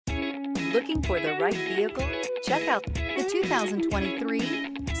Looking for the right vehicle? Check out the 2023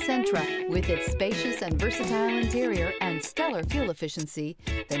 Sentra. With its spacious and versatile interior and stellar fuel efficiency,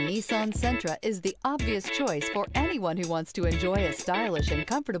 the Nissan Sentra is the obvious choice for anyone who wants to enjoy a stylish and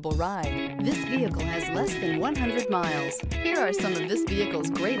comfortable ride. This vehicle has less than 100 miles. Here are some of this vehicle's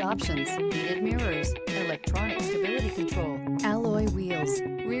great options: heated mirrors, electronic stability control, alloy wheels,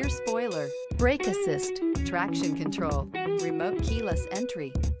 rear spoiler, brake assist, traction control, remote keyless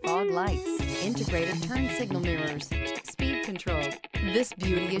entry, fog lights, integrated turn signal mirrors, speed control. This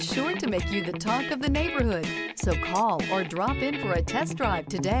beauty is sure to make you the talk of the neighborhood. So call or drop in for a test drive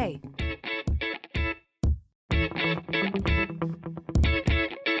today.